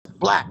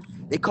black.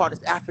 They called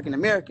us African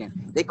American.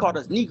 They called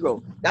us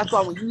Negro. That's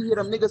why when you hear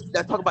them niggas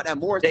that talk about that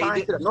Moorish They sign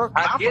did. to the north,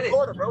 I I'm from get it.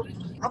 Florida, bro.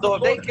 I'm from So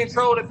if they Florida.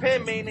 control the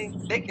pen, meaning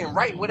they can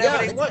write whatever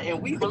Yeah, they want,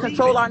 and we they believe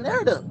control it. our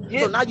narrative. So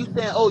Yeah. now you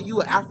saying, oh, you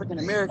are African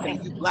American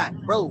and you black.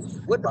 Bro,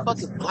 what the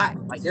fuck is black?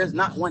 Like, there's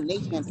not one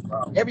nation.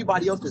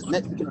 Everybody else is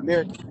Mexican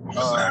American,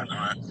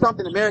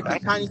 something American,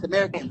 Chinese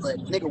American, but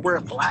nigga, we're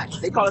black.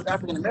 They call us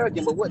African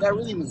American, but what that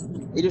really means?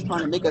 They just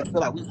trying to make us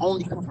feel like we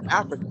only come from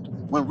Africa.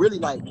 When really,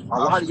 like, a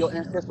lot of your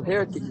ancestral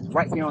heritage is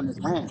right here on this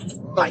land.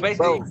 So Like,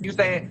 basically, bro, you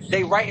saying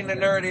they writing the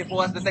narrative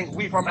for us to think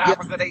we from yeah,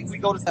 Africa. We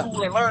go to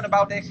school and learn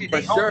about that shit. for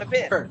They own sure. the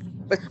pen.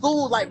 But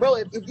school, like, bro,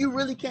 if you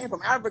really came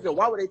from Africa,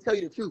 why would they tell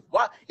you the truth?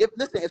 Why? If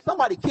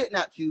somebody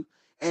kidnapped you,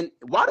 and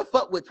why the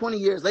fuck would 20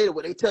 years later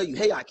would they tell you,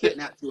 hey, I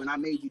kidnapped you and I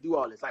made you do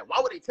all this? Like,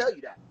 why would they tell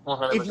you that?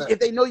 If 100%.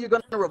 they know you're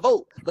gonna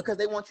revolt because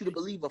they want you to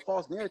believe a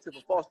false narrative,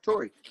 a false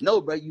story. No,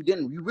 bro, you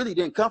didn't. You really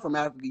didn't come from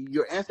Africa.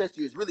 Your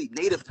ancestry is really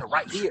native to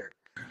right here,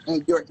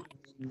 and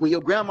when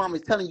your grandmama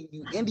is telling you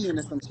you Indian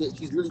or some shit,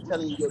 she's really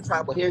telling you your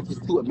tribal heritage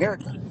to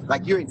America.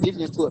 Like you're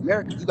indigenous to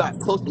America. You got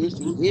closer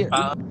history here.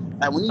 I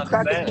Like when these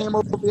crackers understand. came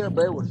over here,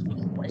 bro, it was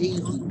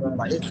crazy, bro.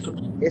 Like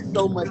it's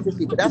so much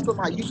history. But that's what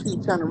my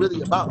YouTube channel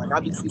really about. Like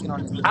I'll be speaking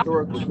on this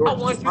historical I York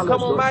shit. want I you love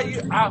come on York my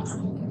shit.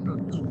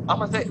 I'm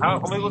gonna say. I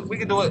mean, we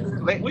can do it.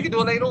 We can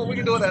do it later on. We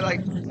can do it at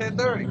like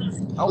 10:30.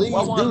 I Please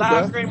want to do,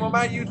 live bro. stream on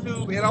my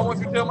YouTube, and I want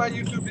you to tell my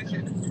YouTube this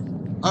shit.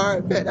 All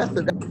right, bet.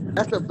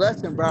 That's a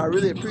blessing, bro. I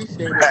really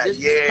appreciate it.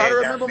 Just try Yeah, to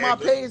young remember my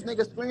nigga. page,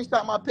 nigga.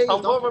 Screenshot my page.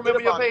 I'm Don't gonna forget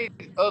remember your about me.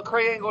 page.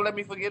 Cray ain't gonna let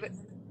me forget it.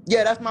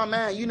 Yeah, that's my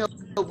man. You know,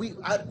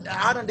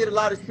 I done did a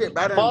lot of shit,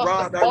 but I Boss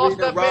really done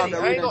Stuff robbed, Benny. I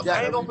really done I jacked,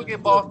 I ain't gonna really done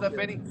forget killed Boss some Stuff shit.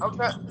 Benny.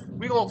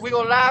 We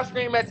gonna live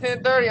stream at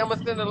 10:30. I'm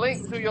gonna send a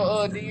link to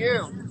your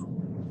DM.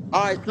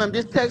 All right, Slim,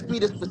 just text me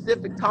the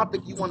specific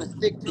topic you want to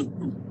stick to.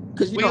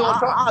 Cause you We know, gonna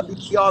talk. I'll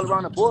be all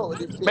around the board with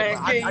this shit, but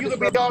Man, King, I you just can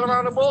be love to all speak.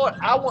 around the board.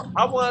 I want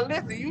to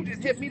listen. You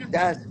just hit me.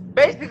 That's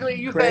Basically,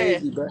 you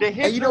saying crazy, bro. the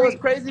And you know what's history.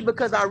 crazy?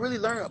 Because I really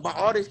learned about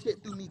all this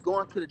shit through me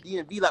going to the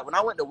DMV. Like when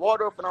I went to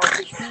Waldorf when I was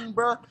 16,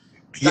 bro.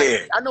 Like Yeah.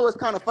 I know it's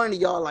kind of funny,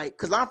 y'all. Like,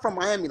 cause I'm from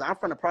Miami. Like I'm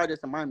from the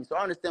projects in Miami, so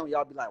I understand when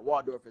y'all be like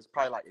Waldorf is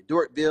probably like the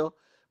Dortville.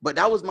 But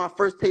that was my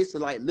first taste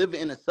of like living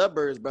in the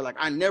suburbs, bro. Like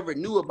I never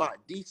knew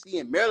about DC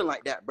and Maryland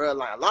like that, bro.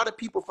 Like a lot of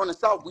people from the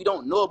South, we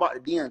don't know about the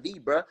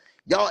DMV, bro.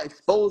 Y'all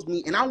exposed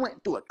me, and I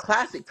went through a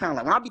classic time.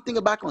 Like when I be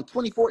thinking back on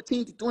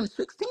 2014 to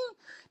 2016,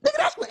 nigga,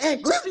 that's when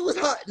Aunt Glizzy was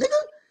hot, nigga.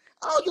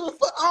 I don't give a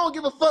fuck. I don't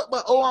give a fuck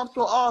about, oh, I'm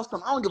so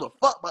awesome. I don't give a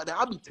fuck about that.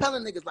 I be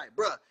telling niggas like,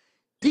 bro,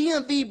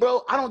 DMV,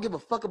 bro, I don't give a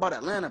fuck about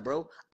Atlanta, bro.